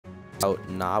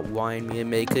not wanting me to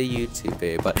make a YouTube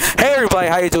video, but hey everybody,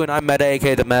 how you doing? I'm Meta,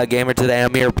 aka the Meta Gamer. Today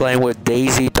I'm here playing with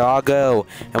Daisy Doggo,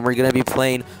 and we're gonna be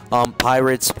playing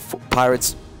Pirates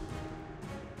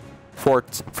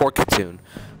Fortune.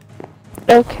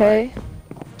 Okay.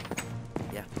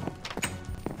 Yeah.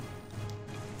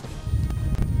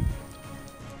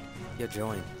 Yeah,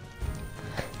 join.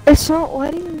 It's not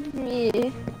letting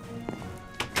me.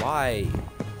 Why?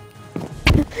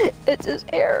 It says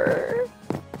error.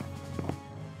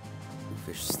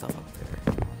 Fish stuff up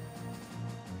there.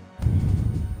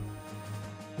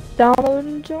 Download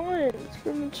and join. That's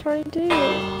what I'm trying to do.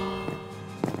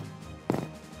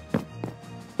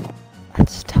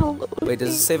 Let's download. Wait, does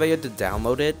it say that you have to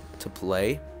download it to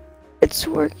play? It's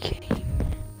working.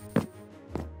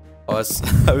 Oh,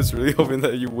 I was really hoping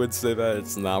that you would say that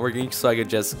it's not working, so I could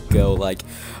just go like,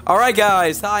 "Alright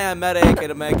guys, hi, I'm Meta, aka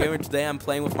the Meta Gamer. Today I'm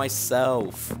playing with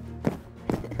myself."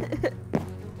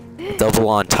 Double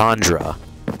entendre.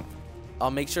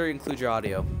 I'll make sure you include your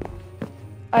audio.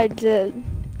 I did.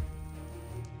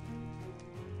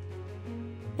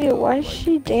 Hey, why is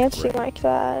she dancing like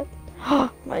that?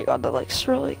 Oh my god, that looks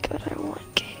really good. I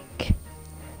want cake.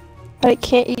 But I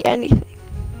can't eat anything.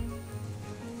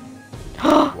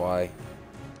 Why?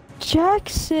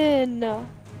 Jackson!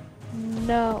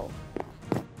 No.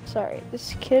 Sorry,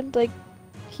 this kid, like,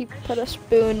 he put a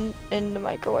spoon in the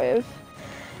microwave.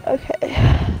 Okay.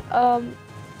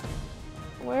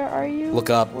 Where are you? Look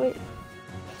up. Wait.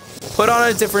 Put on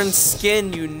a different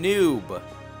skin, you noob.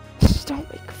 Just don't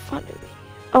make fun of me.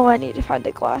 Oh, I need to find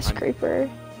the glass creeper.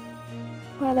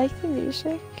 Oh, I like the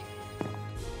music.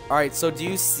 Alright, so do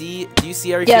you see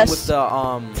everything Yes. with the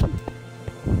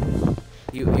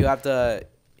you have the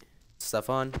stuff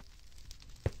on?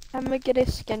 I'm gonna get a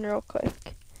skin real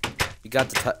quick. You got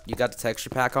the texture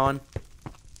pack on?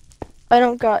 I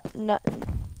don't got nothing.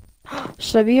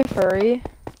 Should I be a furry?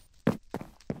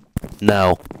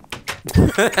 No.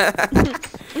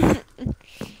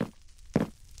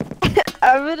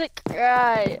 I'm gonna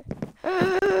cry.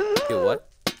 Okay, what?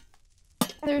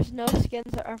 There's no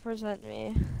skins that represent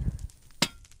me.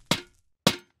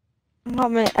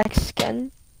 Not my X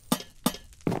skin.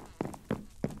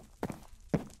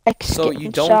 X skin So you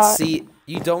don't shot. see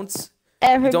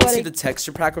Everybody. the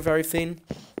texture pack of everything?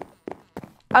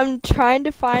 I'm trying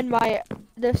to find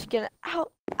the skin. Ow,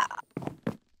 ow.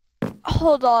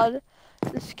 Hold on.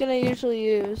 The skin I usually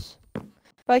use.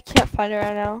 But I can't find it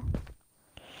right now.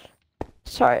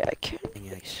 Sorry, I can't.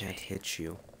 I can't hit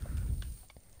you.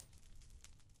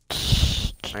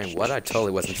 I mean, what? I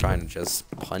totally wasn't trying to just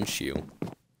punch you.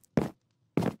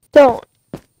 Don't.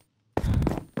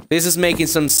 This is making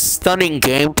some stunning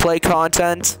gameplay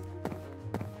content.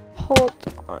 Hold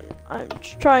on. I'm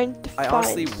trying to I find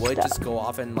honestly would stuff. just go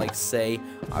off and like say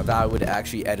that I would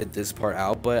actually edit this part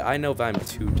out, but I know that I'm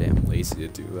too damn lazy to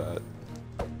do that.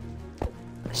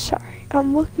 Sorry,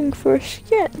 I'm looking for a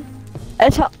skin.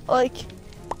 It's like,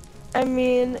 I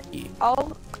mean,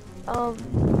 I'll,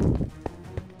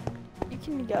 you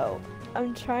can go.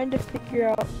 I'm trying to figure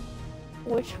out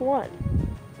which one.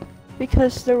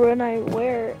 Because the one I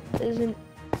wear isn't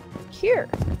here.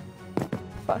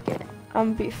 Fuck it.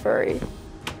 I'm be furry.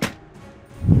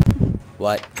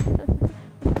 What?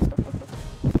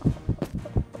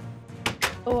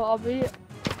 Oh, I'll be.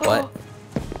 What? Oh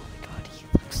my god, he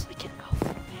looks like an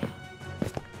alpha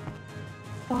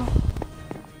male.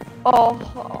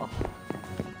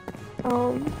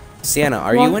 Oh. Sienna,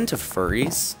 are you into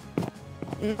furries?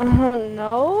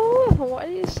 No. Why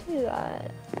do you say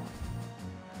that?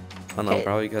 I don't know, Okay.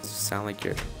 probably because you sound like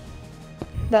you're.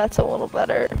 That's a little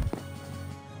better.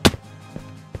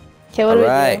 Okay, what do we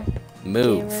Alright, do?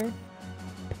 move. Gamer.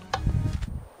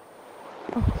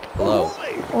 Hello.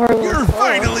 You're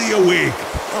finally awake.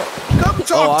 Come I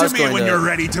talk was to me going when to- you're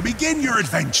ready to begin your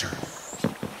adventure.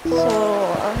 So,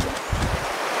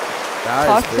 That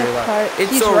talk is to very loud. Clark.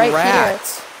 It's He's a right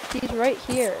rat. he's right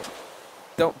here.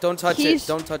 Don't touch He's- it.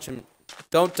 Don't touch him.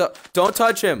 Don't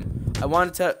touch him. I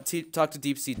want to talk to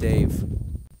Deep Sea Dave.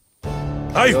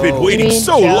 I've been Yo. waiting You mean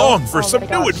so Joe? long for Oh some my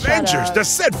new God, shut adventures up. to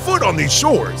set foot on these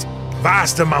shores.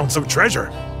 Vast amounts of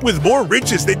treasure, with more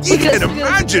riches than you Look at can this, look at this,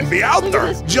 imagine look be at out this, there,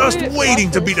 look at this, just look at this, waiting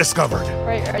watch to be this. discovered.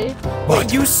 Right, ready?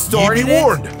 But you started be it?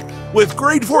 warned, with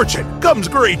great fortune comes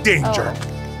great danger. Oh.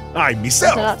 I Is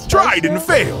myself that not tried and supposed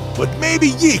failed, but maybe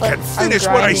ye But can finish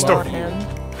what I grinding started. on him.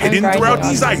 I'm Hidden grinding throughout on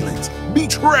these him. islands be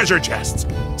treasure chests,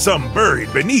 some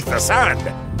buried beneath the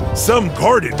sand, some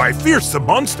guarded by fearsome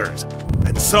monsters,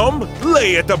 and some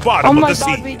lay at the Oh bottom of my the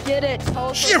god, sea. we did it! Tell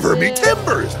us Shiver what me it is.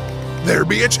 timbers! There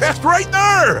be a chest right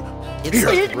there! It's Here,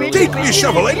 like really take me a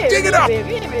shovel and dig it up! Give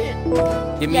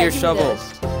me Yeah, your do shovel.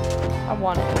 this. I'm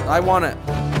want it. I want it.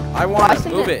 I Why want it.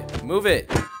 isn't Move it- it. Move it.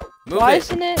 Move Why it.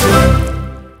 isn't it?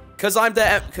 Cause I'm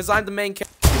the main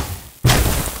character.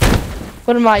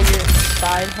 What am I, your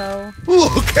side hoe?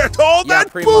 Look at all Yeah,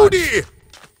 that pretty booty!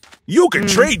 You can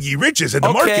trade ye riches in the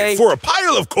Okay. market for a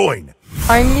pile of coin.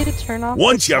 I need to turn off.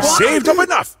 Once you've saved up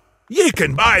enough, ye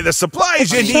can buy the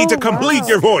supplies you It's need so to complete loud.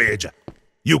 your voyage.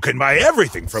 You can buy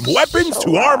everything from weapons So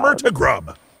to armor loud. to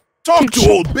grub. Talk Dude, to shut-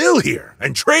 old Bill here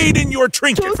and trade in your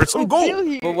trinket for some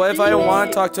gold. But what if I don't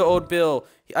want to talk to old Bill?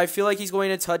 I feel like he's going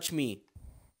to touch me.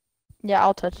 Yeah,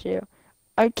 I'll touch you.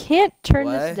 I can't turn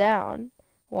What? this down.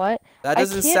 What? That I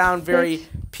doesn't can't sound very fix-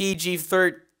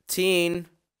 PG-13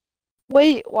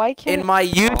 Wait, why can't in my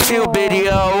YouTube Oh.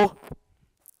 video.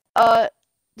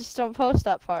 Just don't post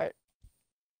that part.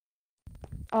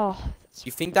 Oh, that's...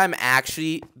 You think that I'm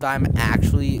actually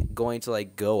going to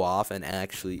like go off and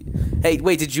actually? Hey,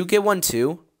 wait, did you get one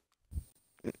too?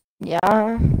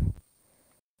 yeah.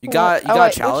 You got wait,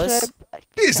 what chalice? should I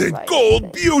can't Isn't buy gold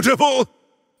anything. beautiful?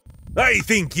 I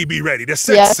think ye be ready to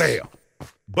set Yes. sail.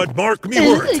 But mark me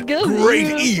Isn't words, it good? great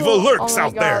Beautiful. evil lurks Oh my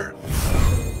out there.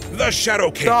 The Shadow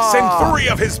King Ah. sent 3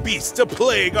 of his beasts to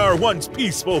plague our once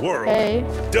peaceful world. Hey,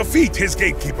 Defeat his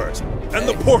gatekeepers, and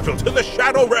the portal to the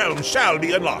Shadow Realm shall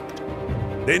be unlocked.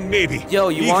 Then maybe Yo,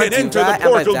 you ye want can to do enter that? the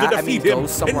portal and by to that, I mean defeat him go and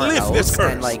somewhere lift this else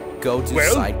curse. and like go do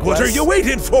Well, side what are quests? you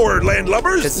waiting for,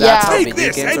 landlubbers? 'Cause that's how Take video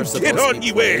this games are and supposed get to on be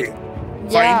ye played. way.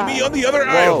 yeah. Find me on the other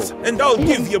Whoa. isles, and I'll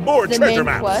give you more the treasure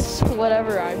main maps. quest,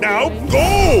 whatever I'm Now doing.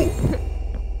 go!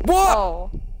 What? Oh.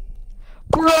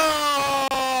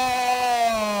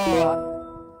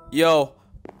 Yo,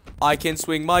 I can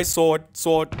swing my sword.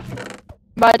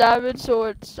 My diamond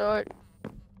sword. Oh,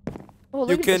 You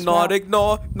look at this cannot map.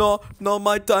 ignore, no,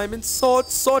 my diamond sword.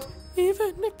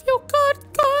 Even if you got,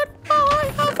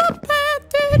 I have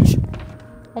advantage.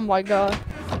 Oh my god.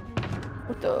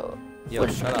 What the? Yo,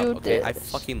 What shut you up. Okay, I did.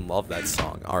 fucking love that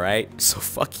song. All right, so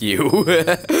fuck you.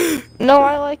 No,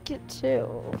 I like it too.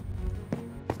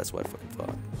 That's what I fucking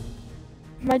thought.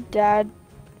 My dad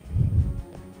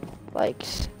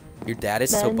likes. Your dad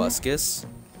is Men. Tobuscus.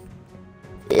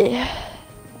 Yeah.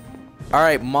 All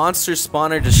right, monster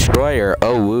spawner destroyer.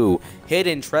 Oh woo,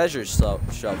 hidden treasure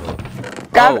shovel.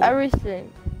 Grab Oh.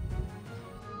 everything.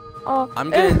 Oh, I'm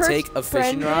it gonna hurts, take a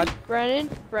fishing rod. Brennan,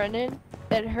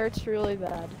 it hurts really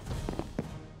bad.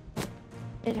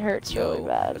 It hurts really Yo,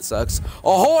 bad. that sucks.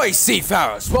 Ahoy,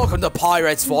 seafarers! Welcome to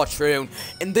Pirates Fortune.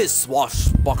 In this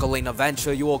swashbuckling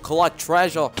adventure, you will collect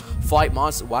treasure, fight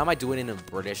monsters. Why am I doing it in a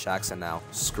British accent now?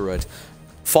 Screw it.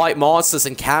 Fight monsters,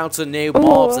 encounter new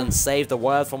mobs, and save the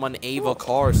world from an evil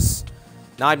curse.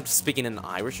 Now I'm speaking in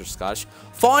Irish or Scottish.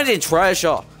 Finding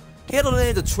treasure. Hidden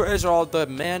in the treasure of the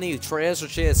many treasure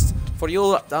chests for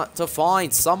you to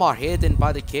find. Some are hidden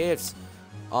by the caves.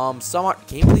 Some are.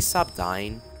 Can you please stop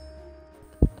dying?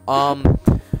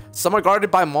 Some are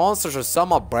guarded by monsters or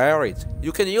some are buried.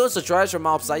 You can use the treasure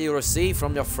maps that you receive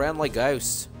from your friendly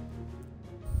ghost.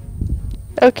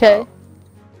 Okay.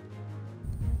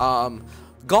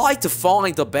 Guide to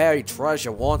find the buried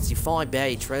treasure. Once you find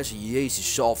buried treasure, you use your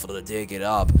shovel to dig it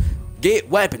up. Get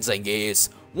weapons and gears.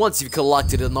 Once you've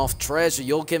collected enough treasure,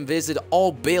 you can visit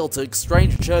Old Bill to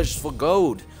exchange treasures for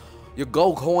gold. Your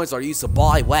gold coins are used to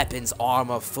buy weapons,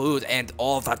 armor, food, and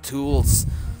other tools.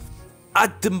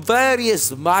 At the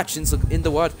various mansions in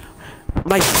the world,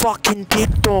 my fucking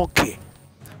TikTok.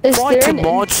 Is Fight there the an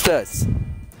monsters.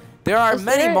 There are Is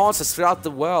many there- monsters throughout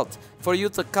the world for you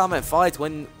to come and fight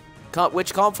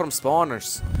which come from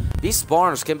spawners. These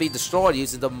spawners can be destroyed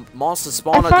using the monster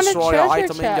spawner found a destroyer treasure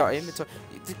item in your chest. inventory.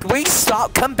 Please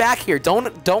stop! Come back here! Don't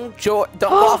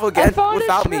laugh I again found a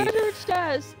without me. treasure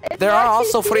chest. It's There are right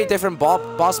also 3 here. different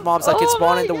boss mobs that can Oh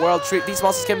spawn my in the world. These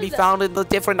bosses can be God. found in the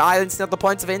different islands near the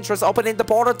points of interest. Opening the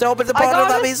portal to open the I portal got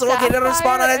that a means located on the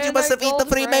spawner, sapphire and you and must a defeat the gold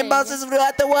 3 main ring. bosses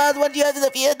throughout the world. When you have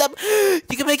defeated them,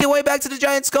 you can make your way back to the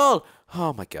giant skull.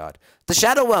 Oh my god. The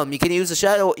Shadow Realm. You can use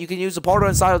the portal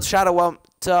inside of the Shadow Realm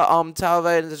to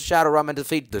elevate into the Shadow Realm and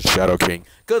defeat the Shadow King.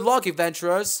 Good luck,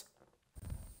 adventurers.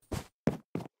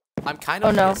 I'm kind of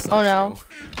Oh no, pissed, oh no.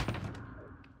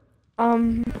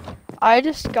 actually. I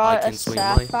just got can a swing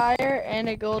my- sapphire and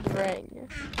a gold ring.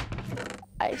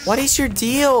 Nice. What is your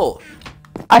deal?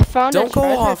 I found a Don't go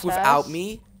treasure off without chest.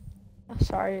 me. Oh,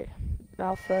 sorry,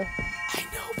 Malfa. I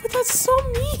know, but that's so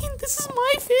mean. This is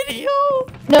my video.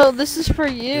 No, this is for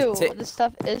you. Ta- This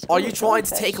stuff is. Are for you the trying to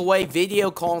goldfish. take away video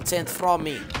content from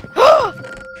me?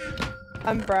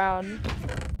 I'm brown.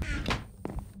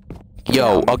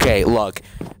 Yo, okay, look.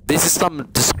 This is some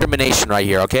discrimination right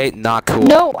here, okay? Not cool.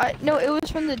 No, no, it was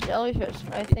from the jellyfish.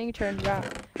 My thing turned brown.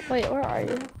 Wait, where are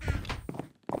you?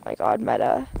 Oh my god,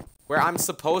 meta. Where I'm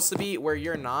supposed to be, where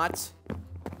you're not.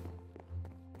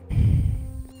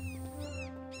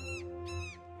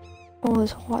 Oh,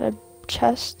 there's a lot of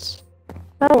chests.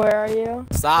 Oh, where are you?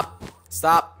 Stop.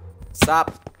 Stop.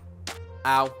 Stop.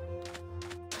 Ow.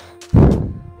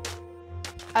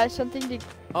 I have something to.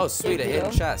 Oh, sweet, a Thank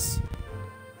hidden you. chest.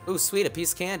 Ooh, sweet, a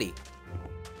piece of candy.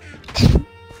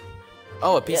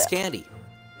 Oh, a piece of candy.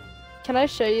 Can I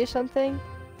show you something?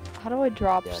 How do I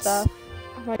drop Yes. stuff?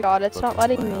 Oh my god, it's Look not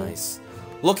into letting my me. eyes.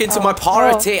 Look into Oh, my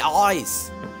pirate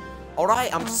eyes.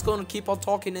 Alright, I'm just gonna keep on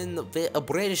talking in a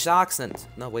British accent.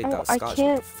 No, wait, that was I Scottish.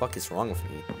 can't- What the fuck is wrong with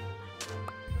me?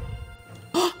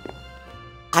 I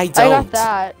I don't. got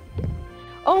that.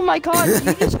 Oh my god,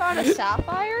 you just found a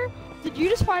sapphire? Did you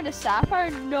just find a sapphire?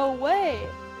 No way.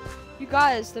 You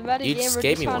guys, the meta You just gamer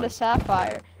gave just me found one. a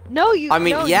sapphire. No, you. I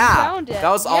mean, no, yeah, you found it. that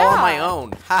was all on my Yeah.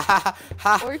 own. Ha ha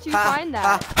ha. Where'd you ha, find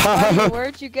ha, that? ha.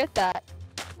 Where'd you get that?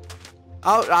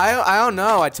 Oh, I don't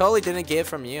know. I totally didn't get it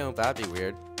from you. That'd be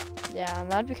weird. Yeah,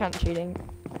 that'd be kind of cheating.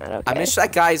 But okay. I miss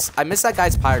that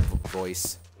guy's pirate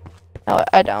voice. No,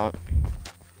 I don't.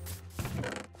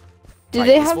 Do Right,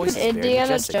 they his have voice an is very Indiana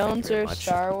majestic, thank you Jones very or much.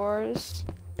 Star Wars?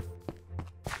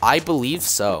 I believe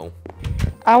so.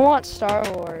 I want Star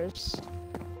Wars.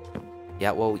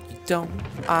 Yeah, well, you don't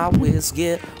always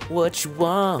get what you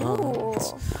want. Ooh.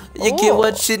 You get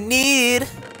what you need.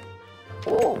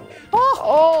 Oh.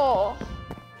 Oh.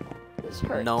 This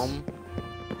hurts. Gnome.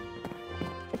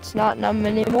 It's not numb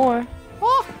anymore.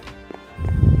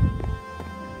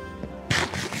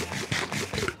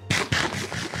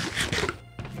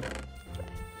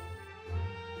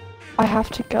 I have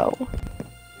to go.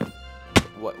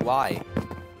 What? Why?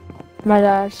 My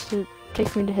dad has to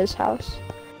take me to his house.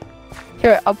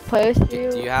 Here, I'll play with Do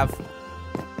you. you have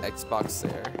Xbox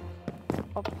there?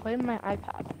 I'll play on my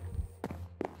iPad.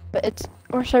 But it's,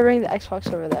 or should I bring the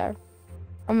Xbox over there?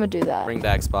 I'm gonna do that. Bring the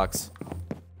Xbox.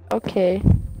 Okay.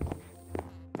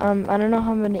 I don't know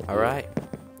how many. All right.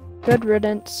 Good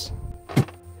riddance.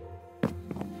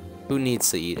 Who needs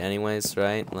to eat anyways,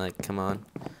 right? Like, come on.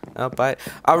 Oh, bye.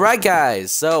 All right,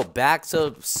 guys. So back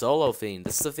to solo thing.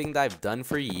 This is the thing that I've done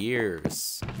for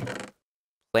years.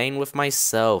 Playing with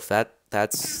myself. That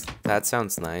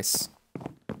sounds nice.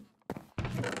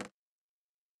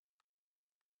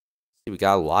 See, we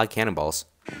got a lot of cannonballs.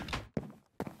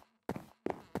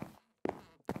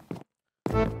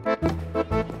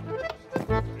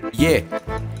 Yeah.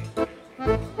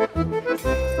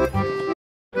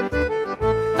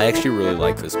 I actually really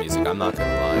like this music, I'm not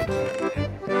gonna lie.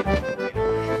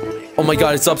 Oh my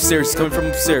god, it's upstairs, it's coming from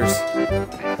upstairs.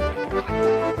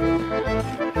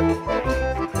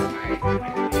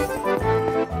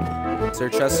 Is there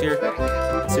a chest here?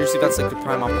 Seriously, that's like the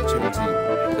prime opportunity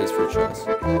place for a chest.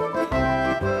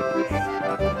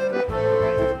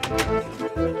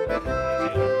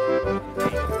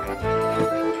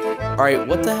 Alright,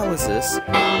 what the hell is this? A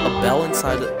bell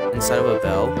inside of a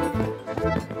bell?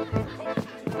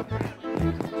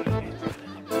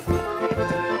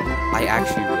 I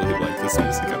actually really like this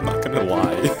music, I'm not gonna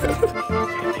lie.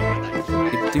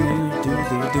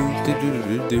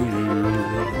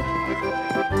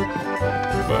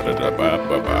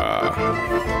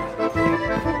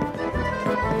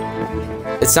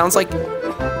 It sounds like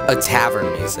a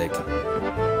tavern music.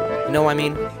 You know what I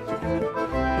mean?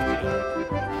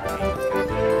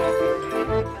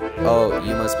 Oh,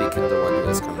 you must be the one who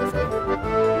is coming from.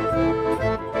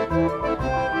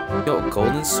 Yo,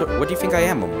 golden sword? What do you think I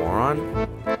am, a moron?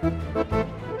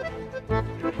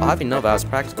 I'll have you know that I was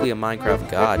practically a Minecraft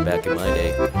god back in my day.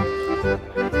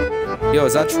 Yo,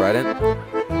 is that trident?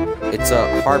 It's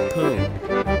a harpoon.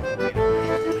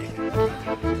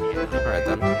 Alright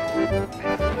then.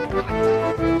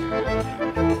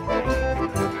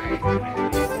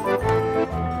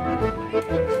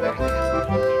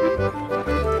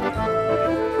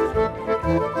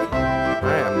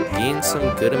 Alright, I'm gaining some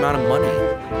good amount of money.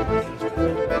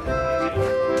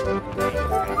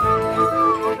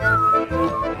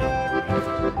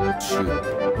 Shoot.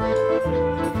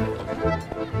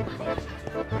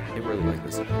 I really like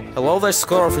this. Hello there,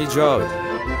 Scorpy Joe.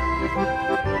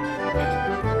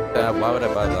 Why would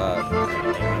I buy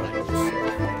that?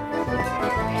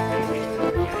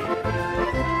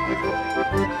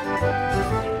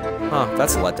 Huh,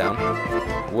 that's a letdown.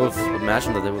 Would've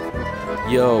imagined that they would.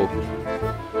 Yo.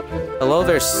 Hello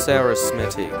there, Sarah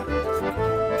Smitty.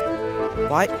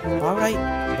 Why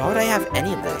would I have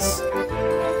any of this?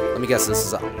 Let me guess, this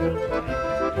is a...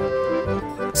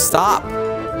 Stop!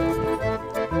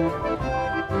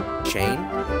 Chain?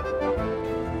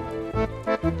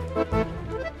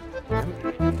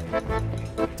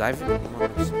 Diving?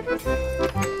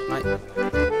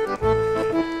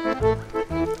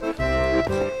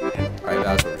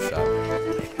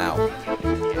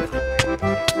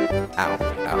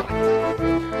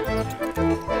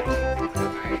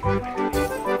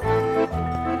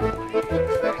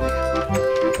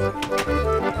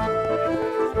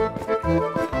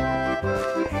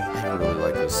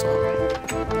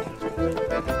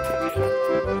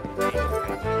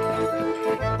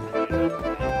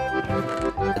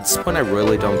 At this point, I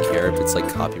really don't care if it's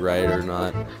like copyrighted or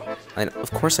not. Of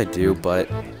course I do, but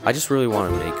I just really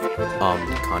want to make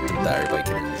content that everybody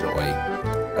can enjoy.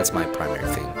 That's my primary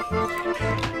thing.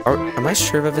 Am I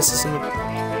sure that this isn't?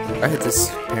 Alright, this is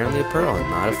apparently a pearl, and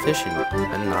not a fishing,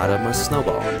 and not a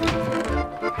snowball.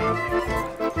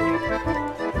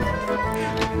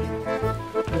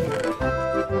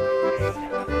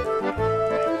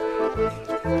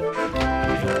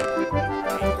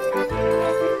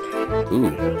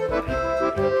 Ooh.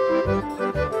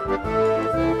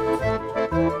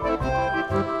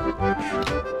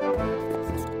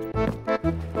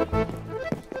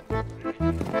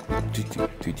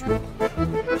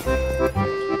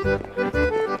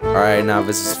 Alright, now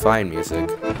this is fine music.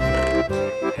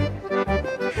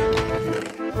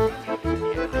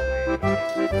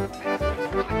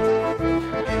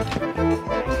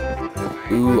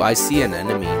 Ooh, I see an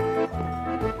enemy.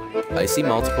 I see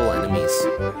multiple enemies.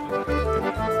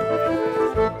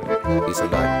 Please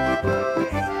don't die.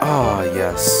 Oh,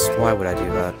 yes. Why would I do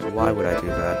that? Why would I do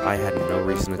that? I had no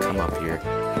reason to come up here.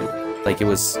 Like, it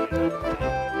was...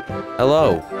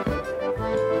 Hello.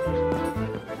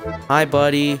 Hi,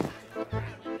 buddy.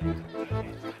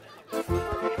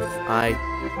 I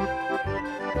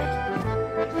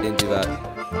didn't do that.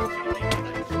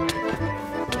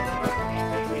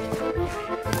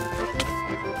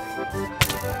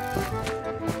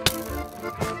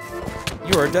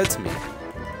 You are dead to me.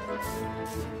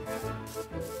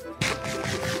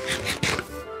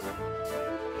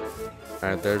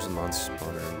 Alright, there's a monster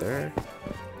spawner in there.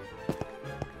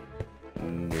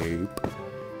 Nope.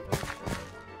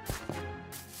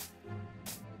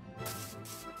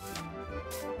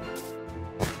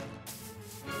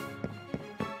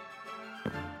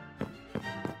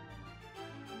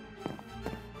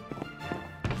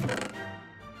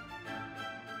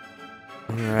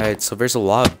 Alright, so there's a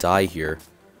lot of dye here.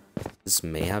 This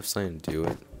may have something to do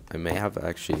with it. I may have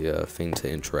actually a thing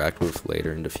to interact with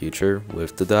later in the future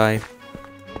with the dye.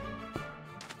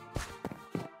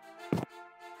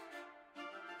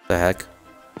 The heck?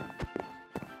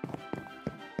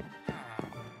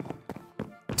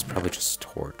 It's probably just a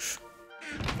torch.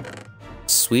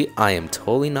 Sweet, I am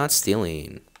totally not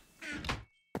stealing.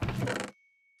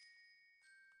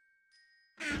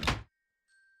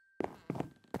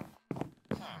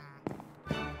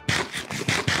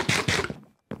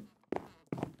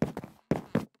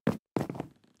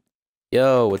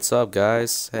 Yo, what's up,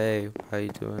 guys? Hey, how you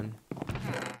doing?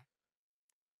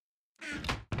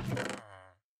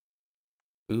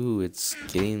 Ooh, it's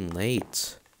getting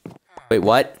late. Wait,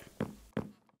 what?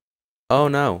 Oh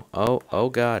no. Oh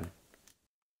god.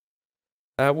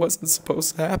 That wasn't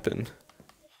supposed to happen.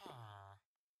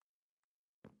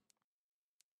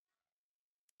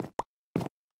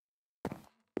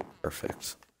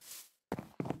 Perfect.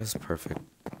 That's perfect.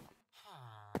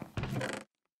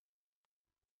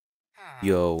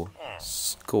 Yo,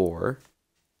 score.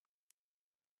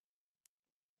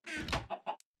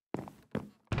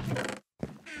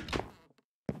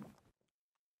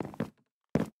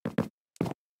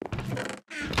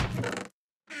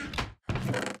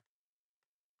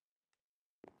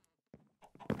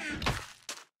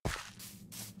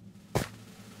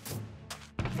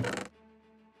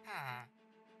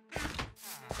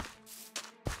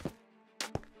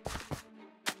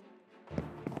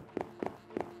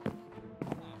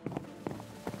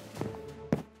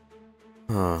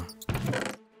 Huh.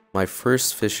 My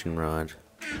first fishing rod.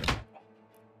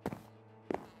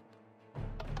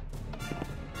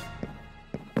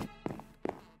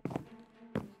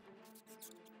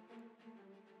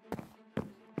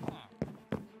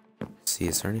 See,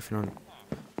 is there anything on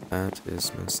that?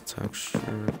 Is missed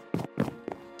texture.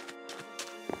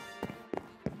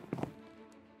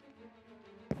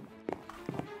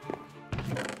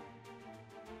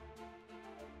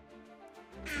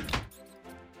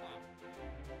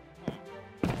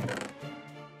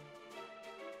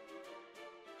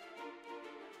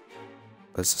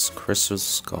 This is Crystal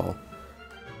Skull.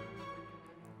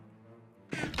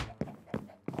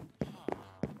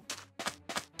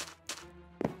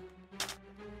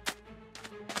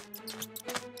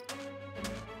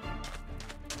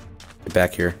 Get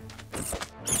back here.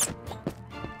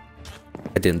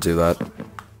 I didn't do that.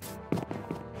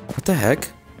 What the heck?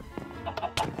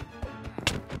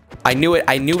 I knew it.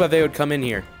 I knew that they would come in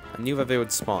here. I knew that they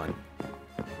would spawn.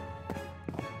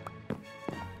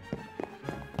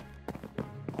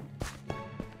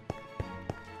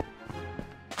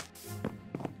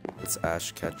 It's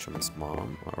Ash Ketchum's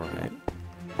mom, alright.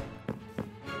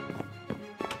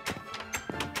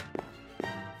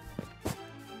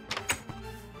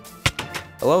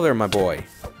 Hello there, my boy.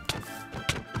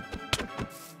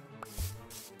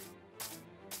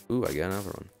 Ooh, I got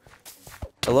another one.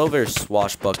 Hello there,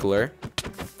 swashbuckler.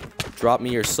 Drop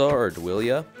me your sword, will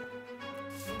ya?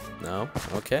 No?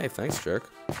 Okay, thanks, jerk.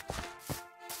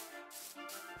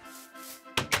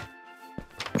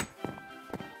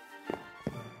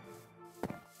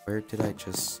 Where did I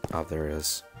just... Oh, there it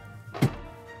is.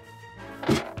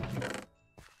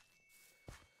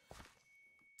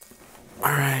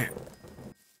 Alright.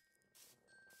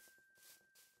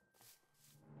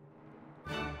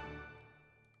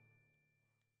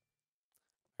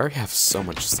 I already have so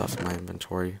much stuff in my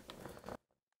inventory.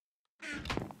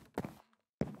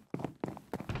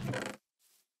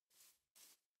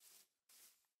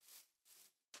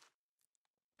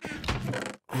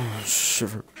 Oh,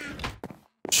 shiver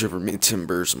me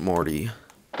timbers, Morty.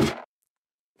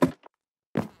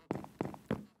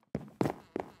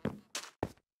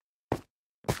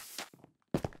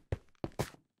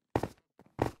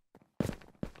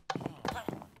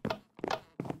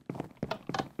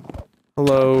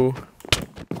 Hello.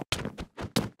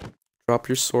 Drop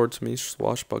your sword to me,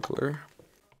 swashbuckler.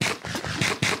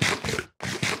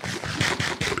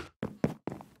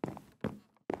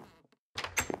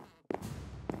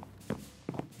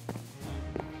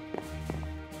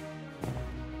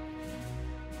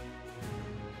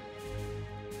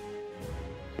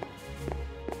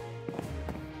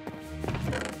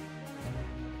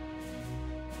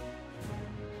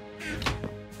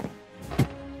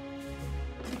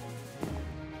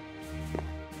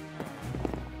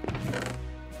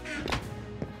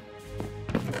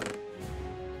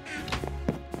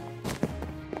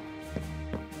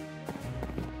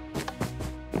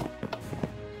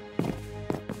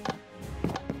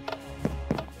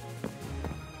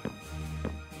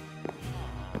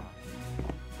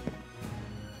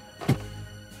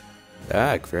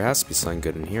 Heck, there has to be something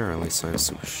good in here, or at least something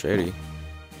super shady.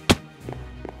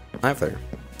 Hi there.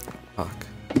 Fuck.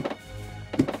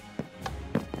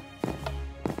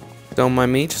 Don't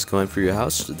mind me, just going through your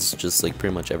house. It's just like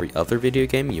pretty much every other video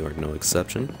game. You are no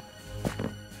exception.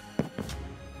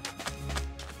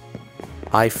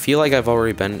 I feel like I've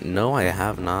already been... No, I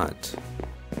have not.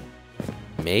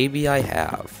 Maybe I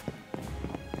have.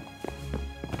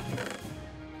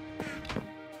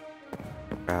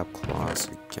 Crab claws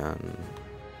again.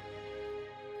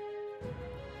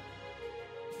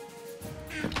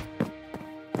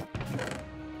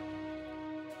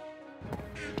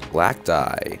 Black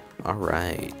dye.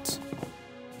 Alright.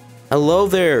 Hello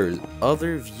there,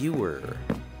 other viewer.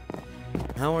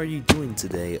 How are you doing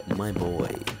today, my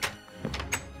boy?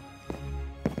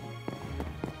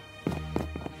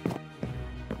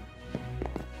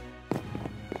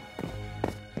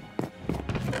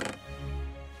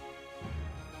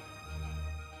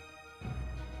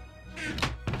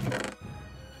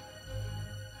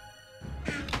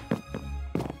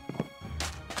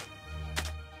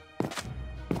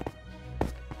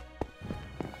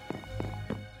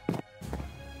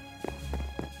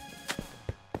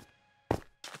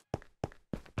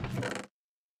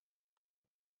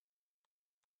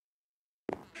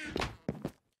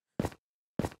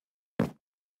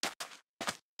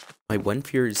 My one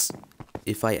fear is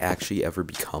if I actually ever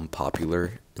become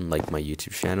popular in like my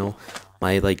YouTube channel,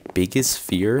 my like biggest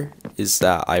fear is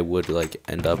that I would like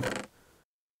end up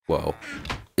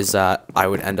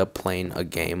playing a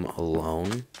game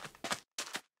alone.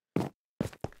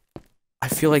 I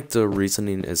feel like the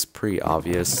reasoning is pretty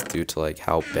obvious due to like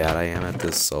how bad I am at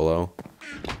this solo.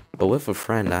 But with a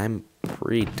friend, I'm a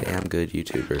pretty damn good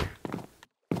YouTuber.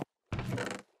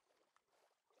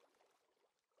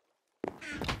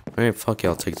 Alright, fuck it,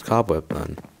 I'll take the cobweb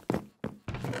then.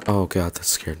 Oh god, that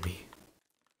scared me.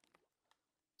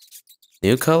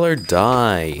 New color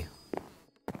dye.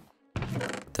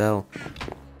 What the hell?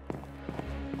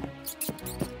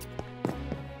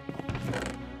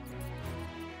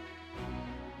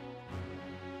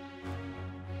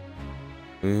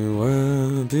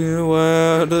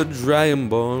 Beware the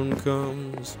dragonborn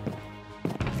comes.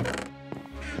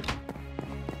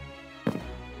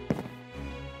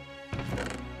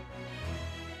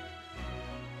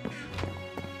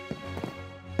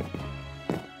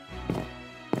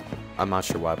 I'm not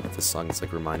sure why, but this song is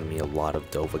like reminding me a lot of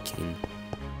Dovahkiin.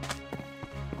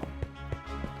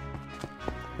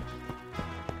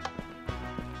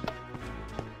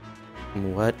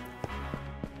 What?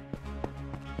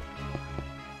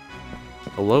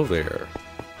 Hello there.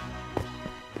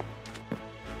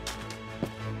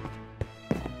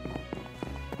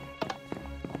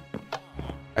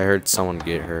 I heard someone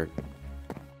get hurt.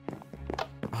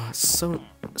 Oh, it's so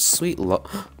sweet.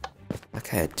 That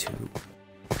guy had two.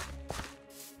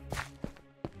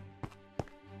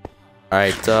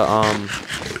 Alright,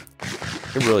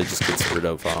 It really just gets rid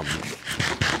of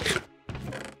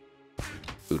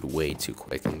food way too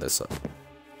quick in this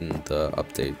in the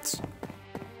updates.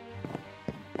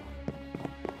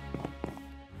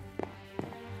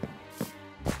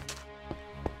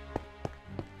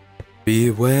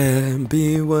 Beware,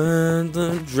 beware,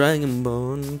 the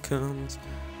Dragonborn comes.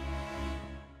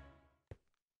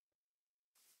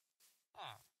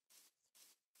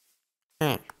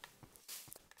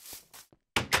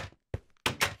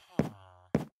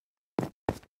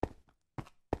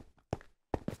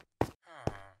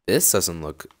 This doesn't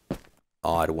look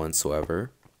odd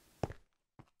whatsoever.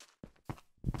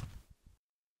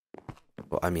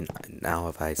 Well, I mean, now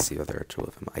if I see there are two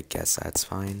of them, I guess that's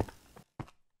fine.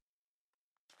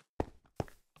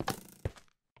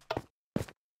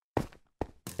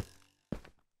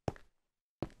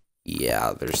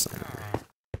 Yeah, there's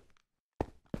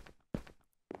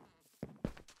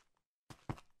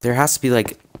there has to be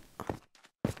like,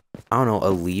 I don't know,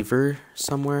 a lever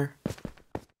somewhere.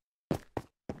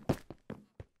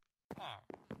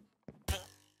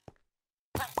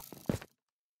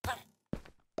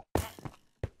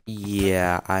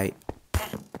 Yeah,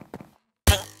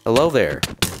 hello there.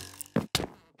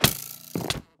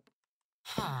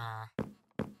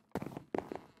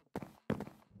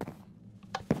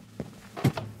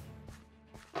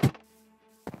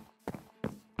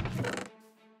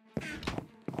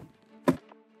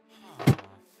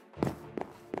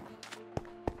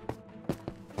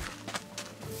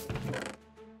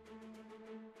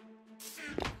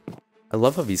 I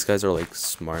love how these guys are like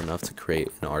smart enough to create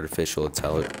an artificial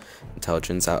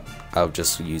intelligence out of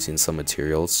just using some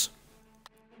materials.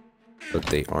 But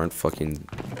they aren't fucking...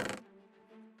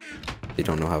 They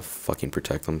don't know how to fucking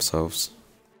protect themselves.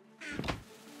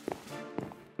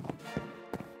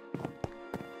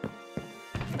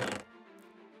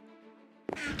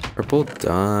 Purple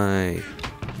dye.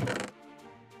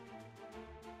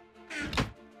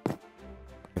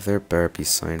 If there better be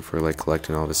sign for like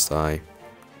collecting all this dye.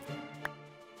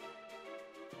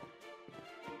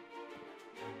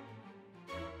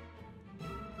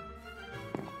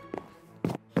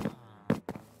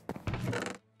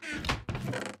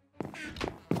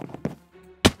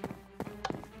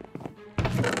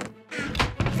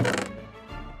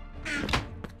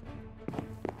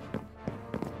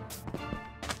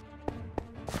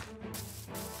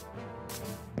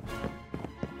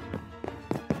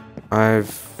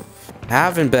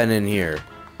 Haven't been in here.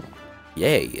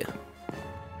 Yay.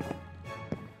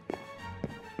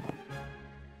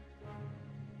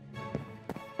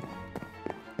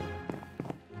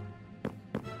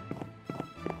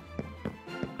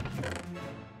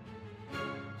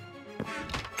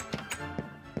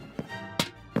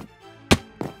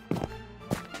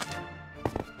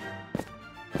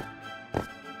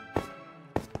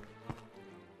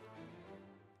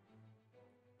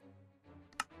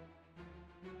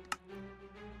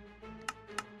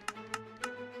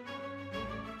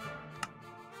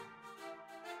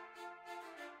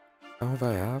 What do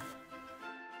I have?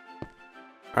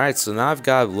 Alright, so now I've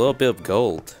got a little bit of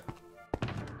gold.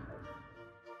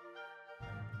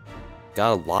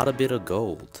 Got a lot of bit of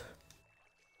gold.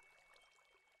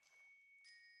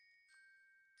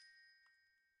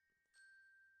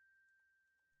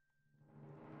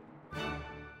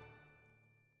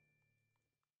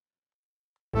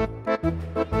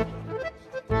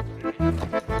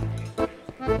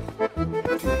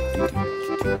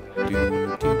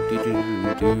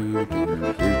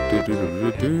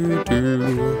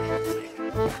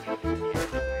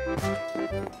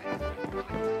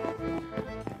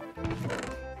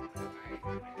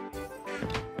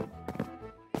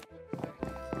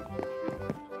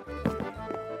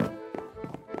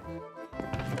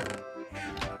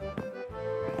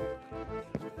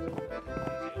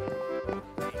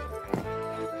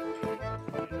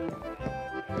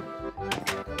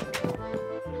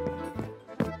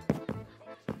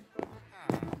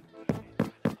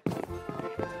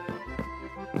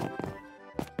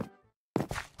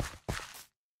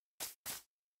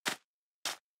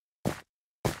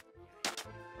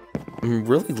 I'm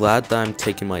really glad that I'm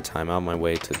taking my time out of my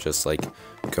way to just like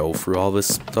go through all this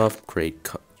stuff, create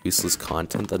useless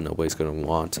content that nobody's gonna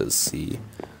want to see.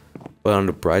 But on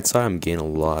the bright side, I'm getting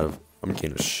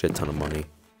a shit ton of money.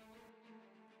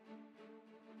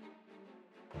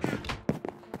 How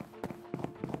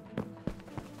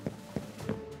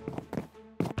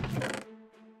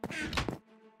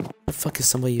the fuck is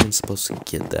somebody even supposed to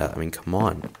get that? I mean, come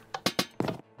on.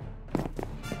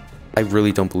 I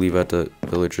really don't believe that the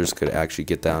villagers could actually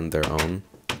get that on their own,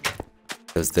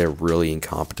 because they're really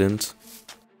incompetent.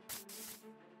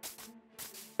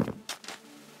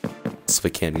 if I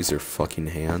can't use your fucking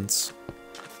hands.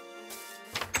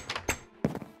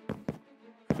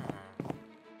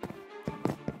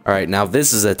 Alright, now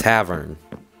this is a tavern.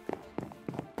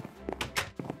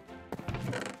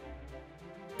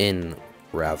 Inn,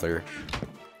 rather.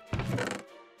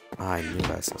 I knew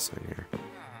I saw something here.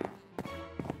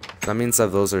 That means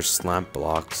that those are slant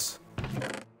blocks.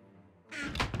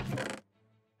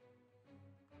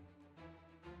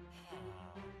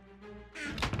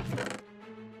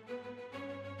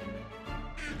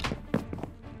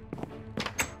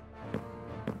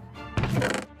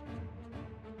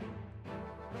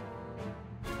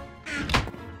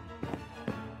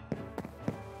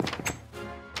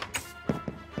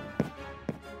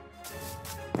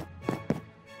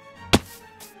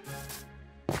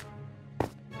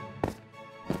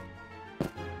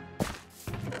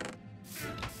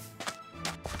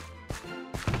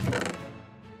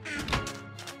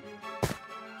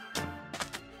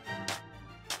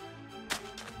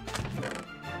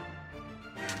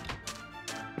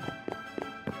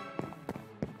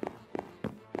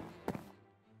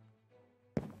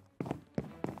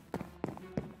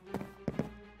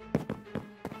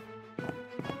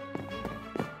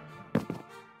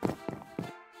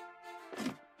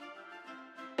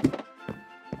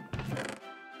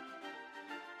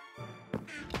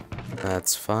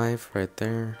 That's 5 right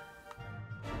there.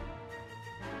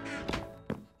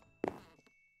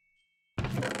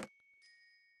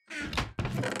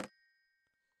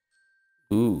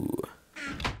 Ooh.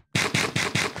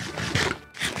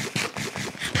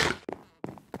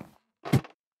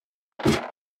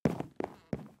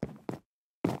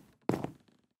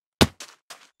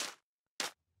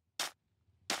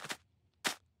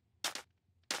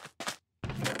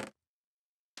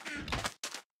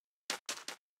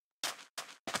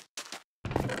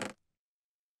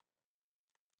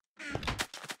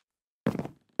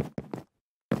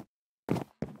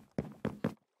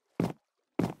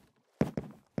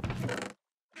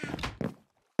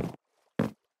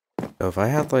 If I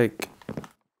had like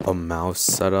a mouse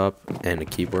set up and a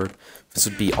keyboard, this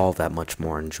would be all that much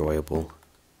more enjoyable.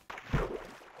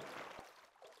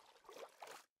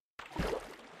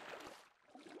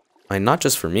 And not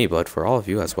just for me, but for all of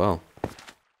you as well.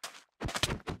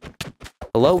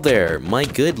 Hello there, my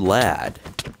good lad.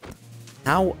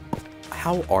 How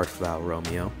art thou,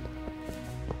 Romeo?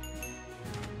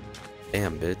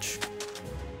 Damn, bitch.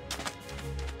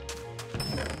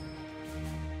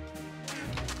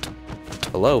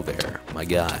 Hello there, my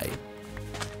guy.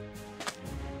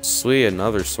 Sweet,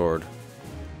 another sword.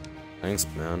 Thanks,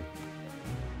 man.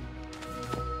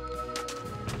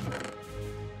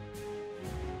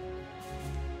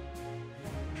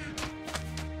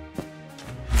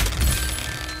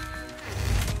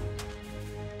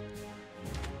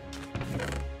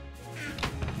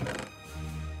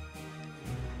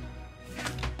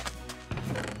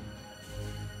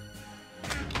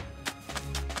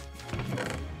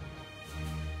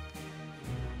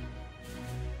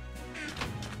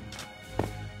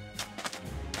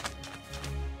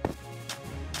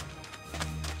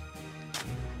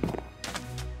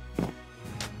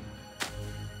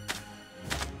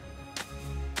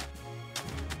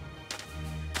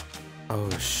 Oh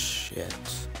shit.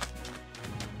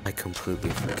 I completely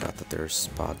forgot that there are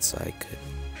spots I could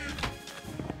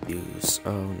use.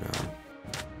 Oh no.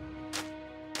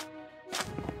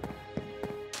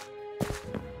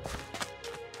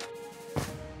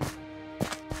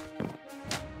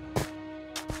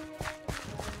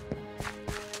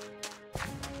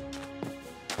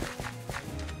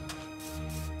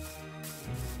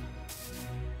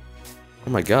 Oh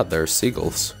my god, there are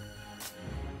seagulls.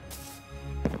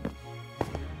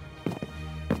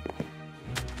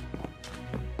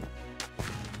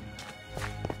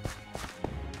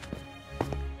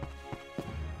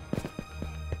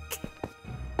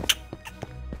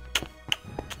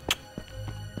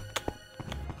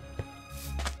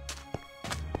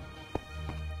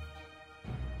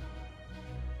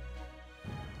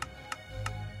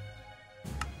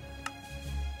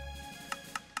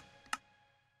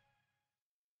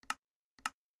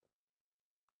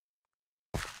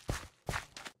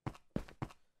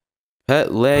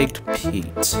 Pet-legged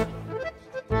Pete.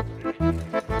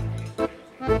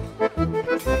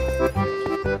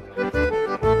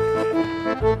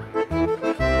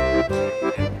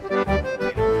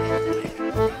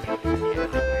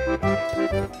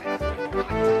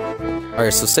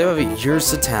 Alright, so say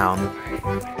here's the town.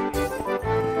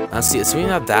 Let's see, assuming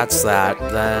that that's that,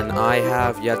 then I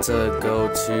have yet to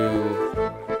go to...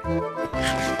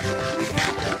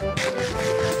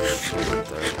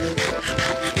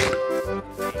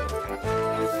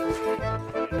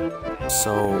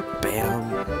 So,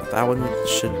 bam. That one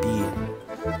should be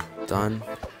done.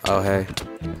 Oh, hey.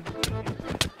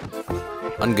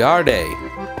 On guard,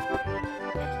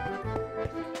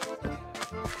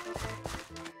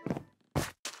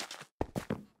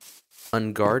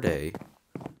 Ungarde.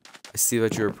 I see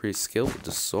that you're pretty skilled with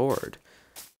the sword.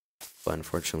 But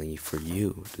unfortunately for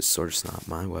you, the sword is not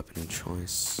my weapon of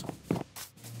choice.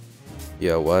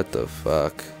 Yo, what the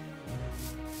fuck?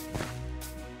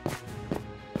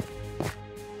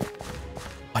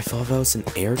 I thought that was an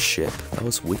airship. That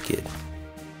was wicked.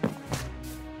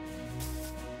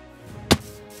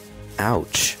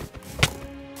 Ouch.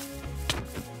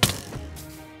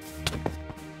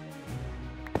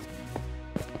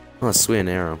 Oh, sweet, an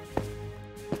arrow.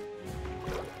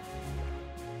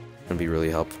 Gonna be really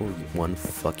helpful. One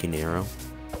fucking arrow.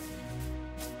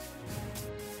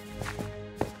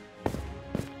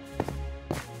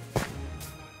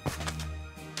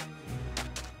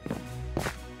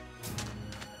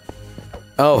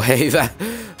 Oh, hey,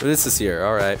 this is here.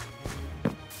 All right.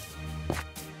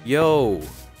 Yo.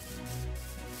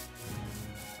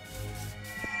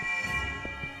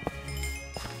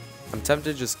 I'm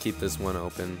tempted to just keep this one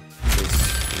open.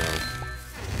 Just, you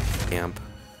know, camp.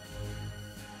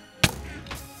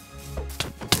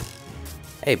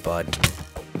 Hey, bud.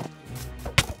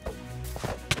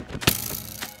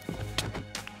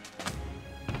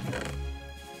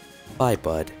 Bye,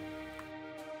 bud.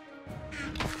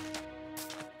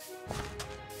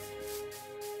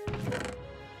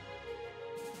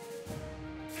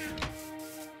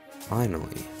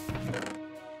 Finally.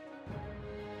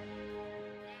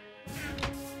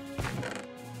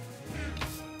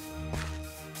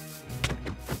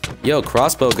 Yo,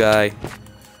 crossbow guy.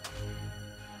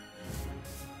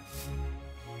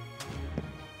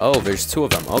 Oh, there's two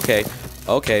of them. Okay.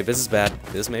 Okay, this is bad.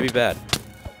 This may be bad.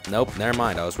 Nope, never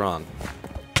mind. I was wrong.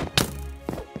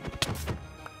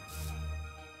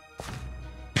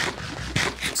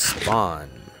 Spawn.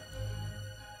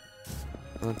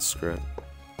 Let's screw it.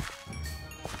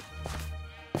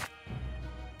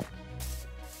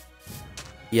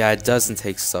 Yeah, it doesn't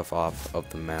take stuff off of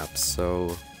the map,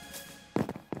 so...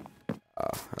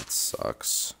 that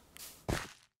sucks.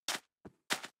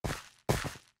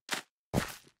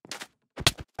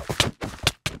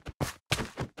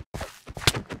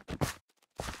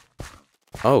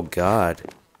 Oh, God.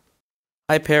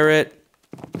 Hi, parrot.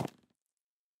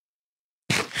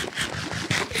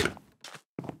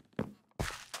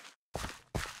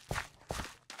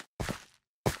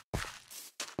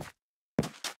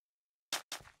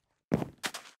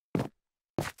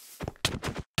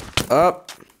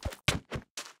 Up.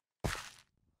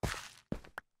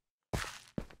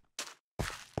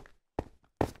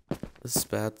 This is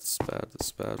bad, this is bad, this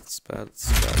is bad, this is bad, this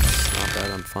is bad. It's not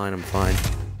bad, I'm fine, I'm fine.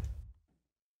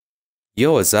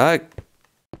 Yo, is that...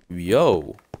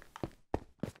 Yo.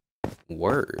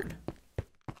 Word.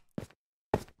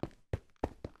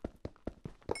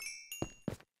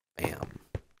 Bam.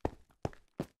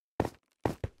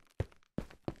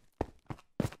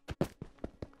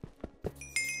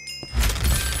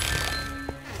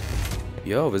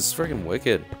 Yo, this is freaking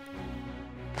wicked.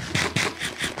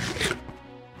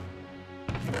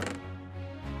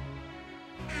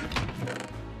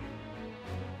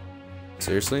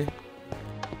 Seriously?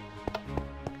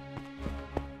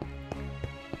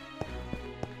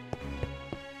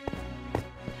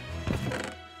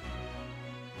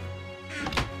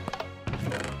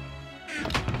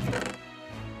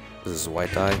 This is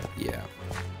white dye? Yeah.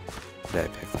 Did I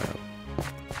pick that up?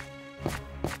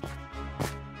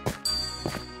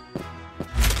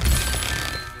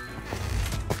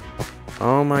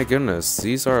 Oh my goodness,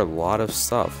 these are a lot of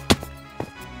stuff.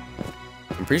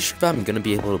 I'm pretty sure I'm gonna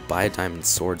be able to buy a diamond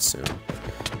sword soon.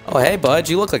 Oh hey bud,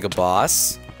 you look like a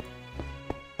boss.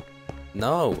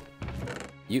 No.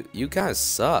 You guys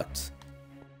sucked.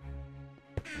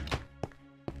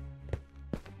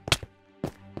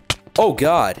 Oh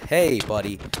god, hey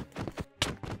buddy.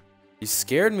 You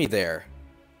scared me there.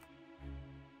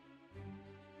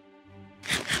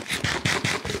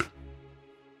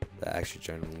 That actually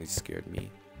genuinely scared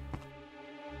me.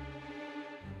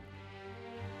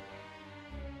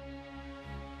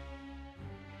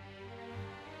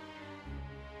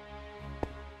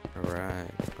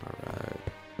 Alright, alright.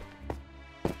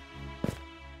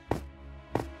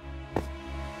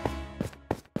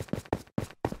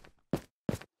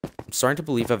 I'm starting to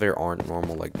believe that there aren't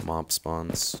normal, like, mob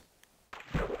spawns.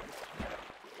 Let's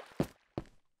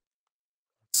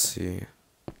see.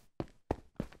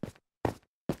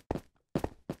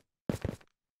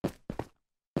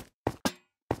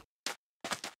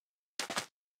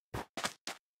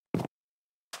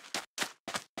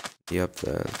 Yep,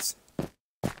 that's...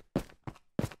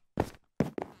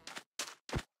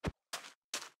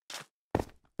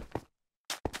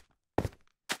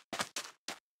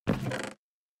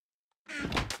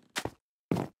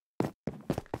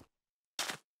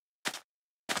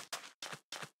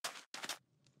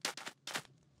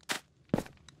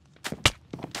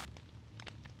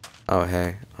 Oh,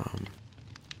 hey,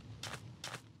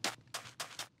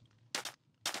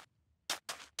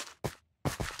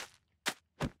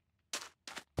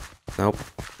 nope.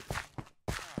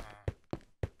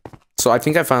 So I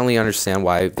think I finally understand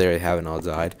why they haven't all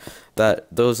died. That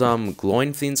those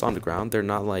glowing things on the ground, they're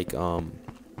not like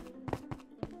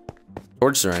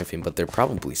torches or anything, but they're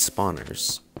probably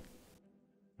spawners.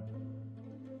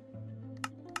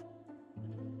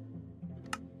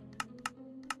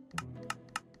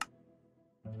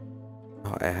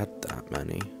 Oh, I had that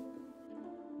many.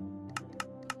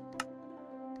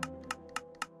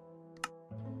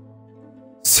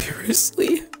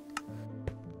 Seriously?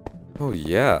 Oh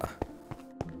yeah.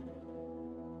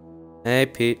 Hey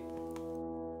Pete.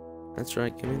 That's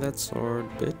right, give me that sword,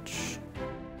 bitch.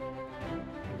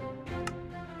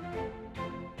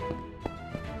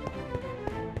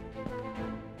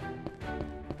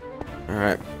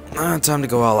 Alright, time to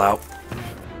go all out.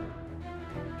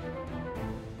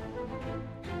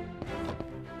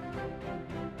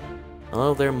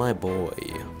 Oh, there, my boy.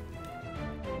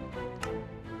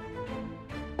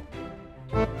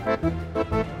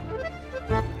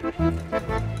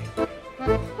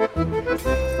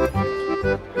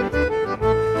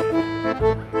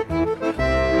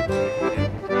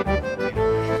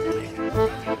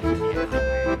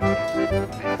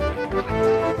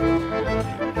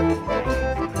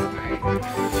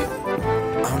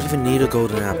 I don't even need a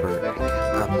golden apple.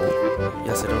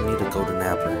 Yes, I don't need a golden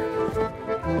apple.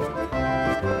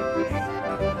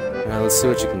 Alright, let's see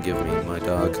what you can give me, my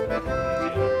dog.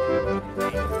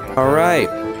 Alright.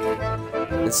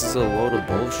 This is a load of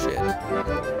bullshit.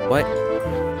 What?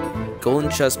 Golden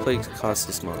chestplate costs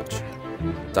this much.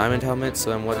 Diamond helmet, so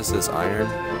then what is this, iron?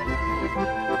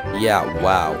 Yeah,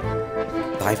 wow.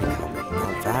 Diving helmet,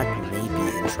 now that may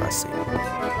be interesting.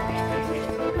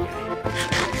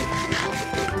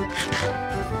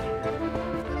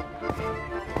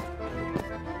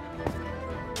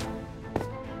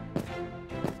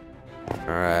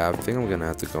 Alright, I think I'm gonna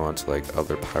have to go on to like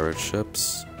other pirate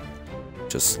ships.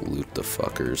 Just loot the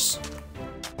fuckers.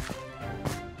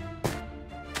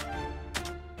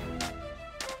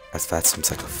 That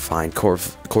seems like a fine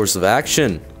course of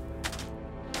action.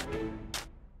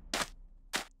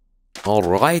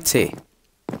 Alrighty.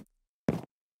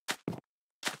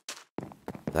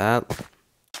 That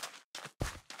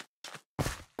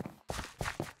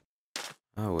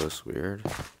was weird.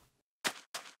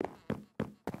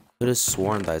 Could have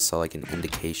sworn that I saw like an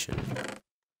indication.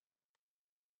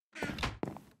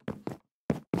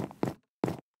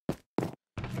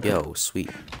 Yo, sweet.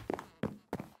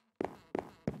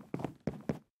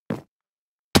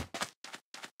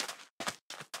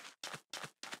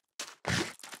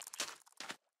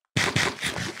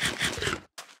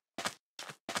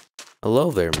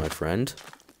 Hello there, my friend.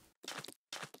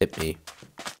 Hit me.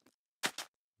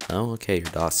 Oh, okay, you're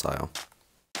docile.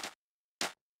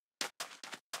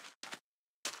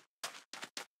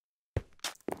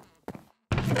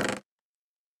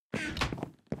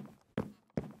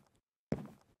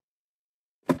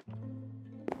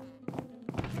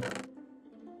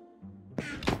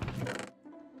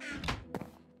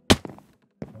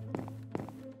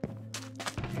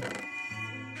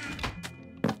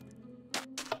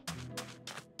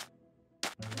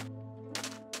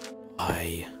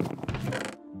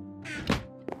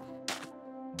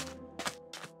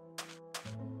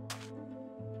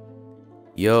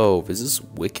 Yo, this is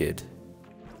wicked.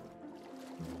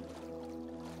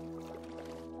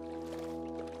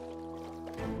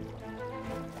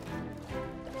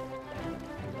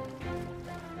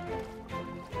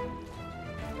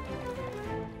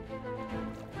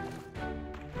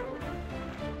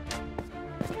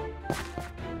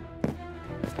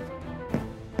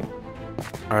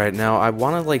 Alright, now I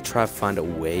want to like try to find a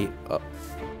way up.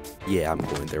 Yeah, I'm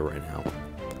going there right now.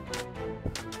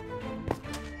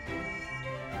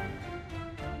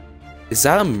 Is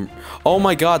that a... Oh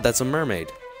my god, that's a mermaid.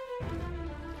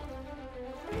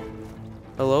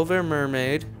 Hello there,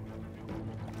 mermaid.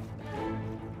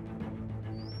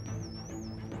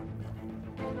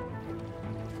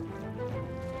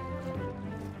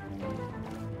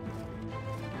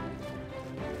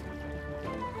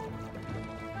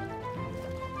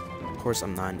 Of course,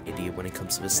 I'm not an idiot when it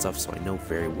comes to this stuff, so I know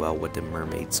very well what the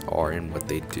mermaids are and what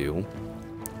they do.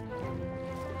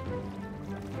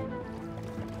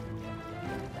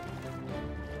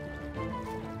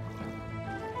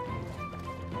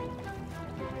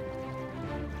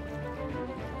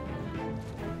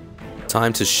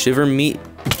 Time to shiver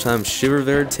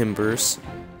their timbers.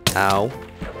 Ow.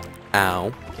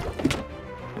 Ow.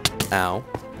 Ow.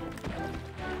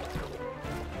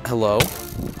 Hello?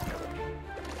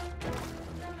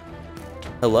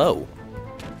 Hello?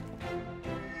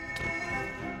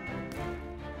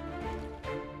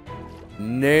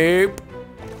 Nope.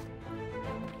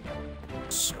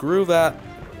 Screw that.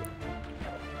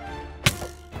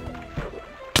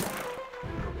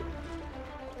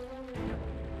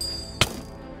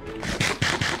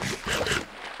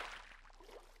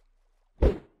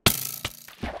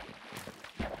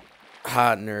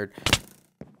 Hot nerd.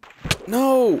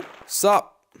 No!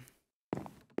 Stop!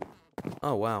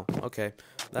 Oh, wow. Okay.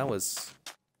 That was...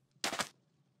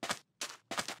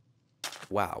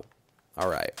 Wow.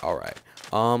 Alright, alright.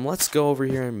 Let's go over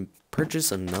here and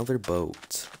purchase another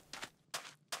boat.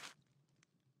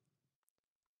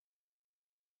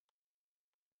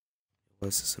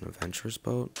 Was this an adventurous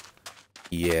boat?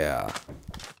 Yeah.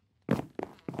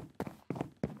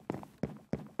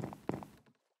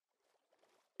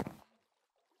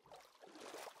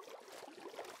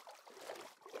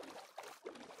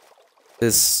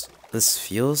 This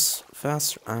feels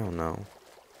faster? I don't know.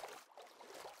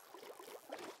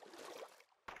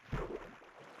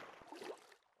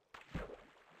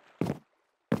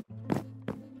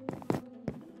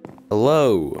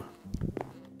 Hello.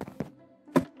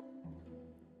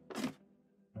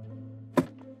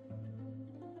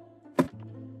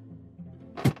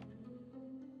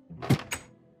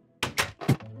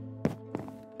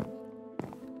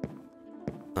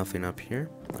 Nothing up here.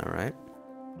 All right.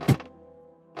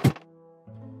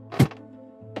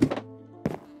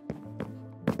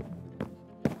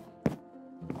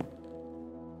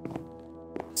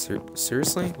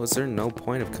 Seriously? Was there no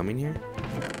point of coming here?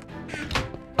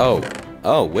 Oh.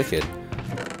 Oh, wicked.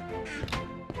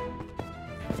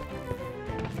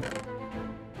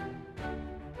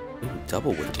 Ooh,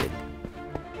 double wicked.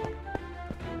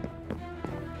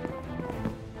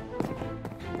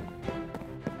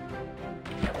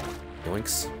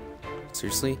 Yoinks.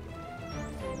 Seriously?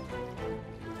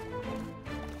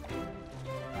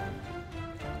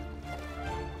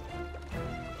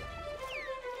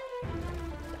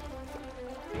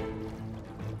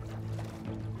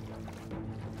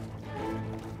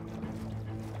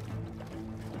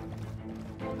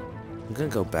 I'm gonna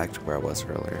go back to where I was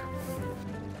earlier.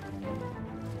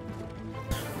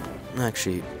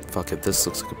 Actually, fuck it, this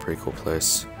looks like a pretty cool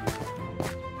place.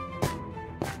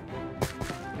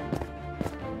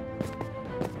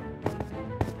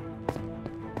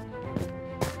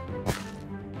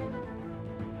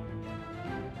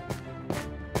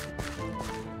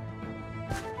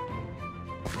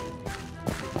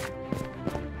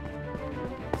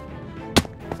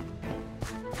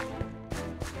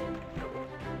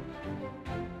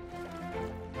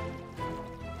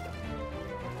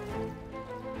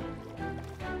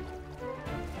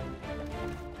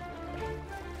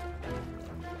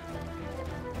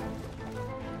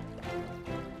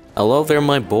 Hello there,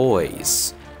 my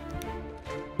boys.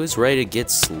 Who's ready to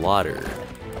get slaughtered?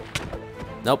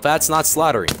 Nope, that's not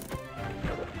slaughtering.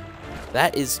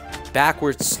 That is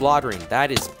backwards slaughtering. That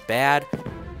is bad.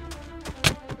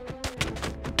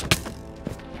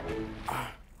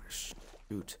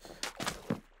 Shoot.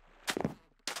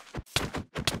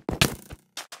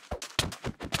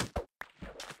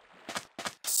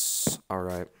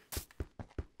 Alright.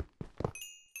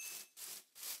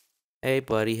 Hey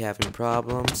buddy, having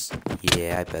problems?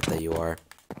 Yeah, I bet that you are.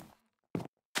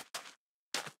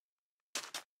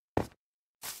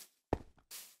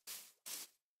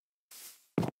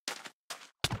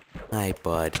 Hi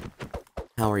bud.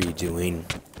 How are you doing?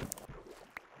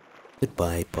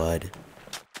 Goodbye, bud.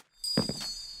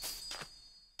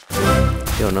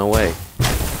 Yo, no way.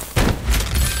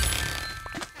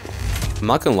 I'm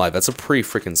not gonna lie, that's a pretty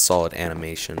freaking solid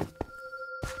animation.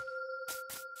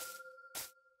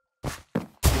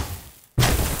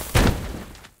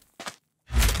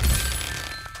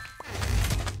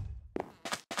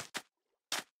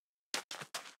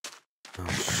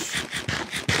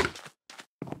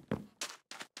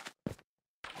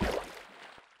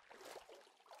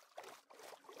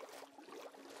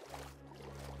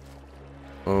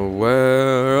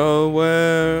 Oh,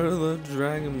 where the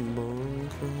dragon ball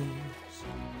comes.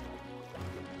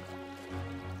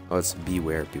 Oh, it's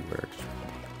beware, beware.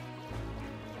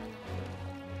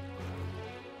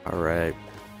 Alright.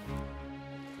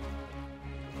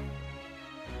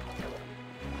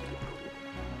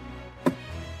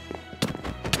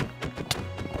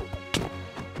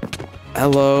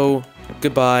 Hello.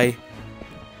 Goodbye.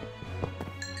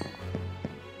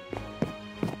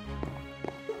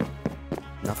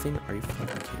 Nothing? Are you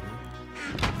fucking kidding me?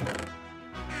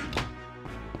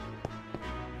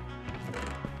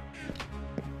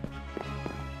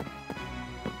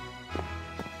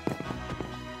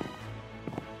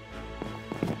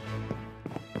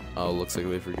 Oh, looks like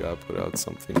they forgot to put out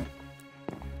something.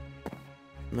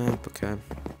 Map, okay.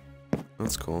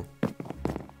 That's cool.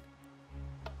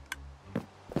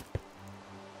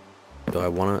 Do I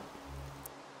want to...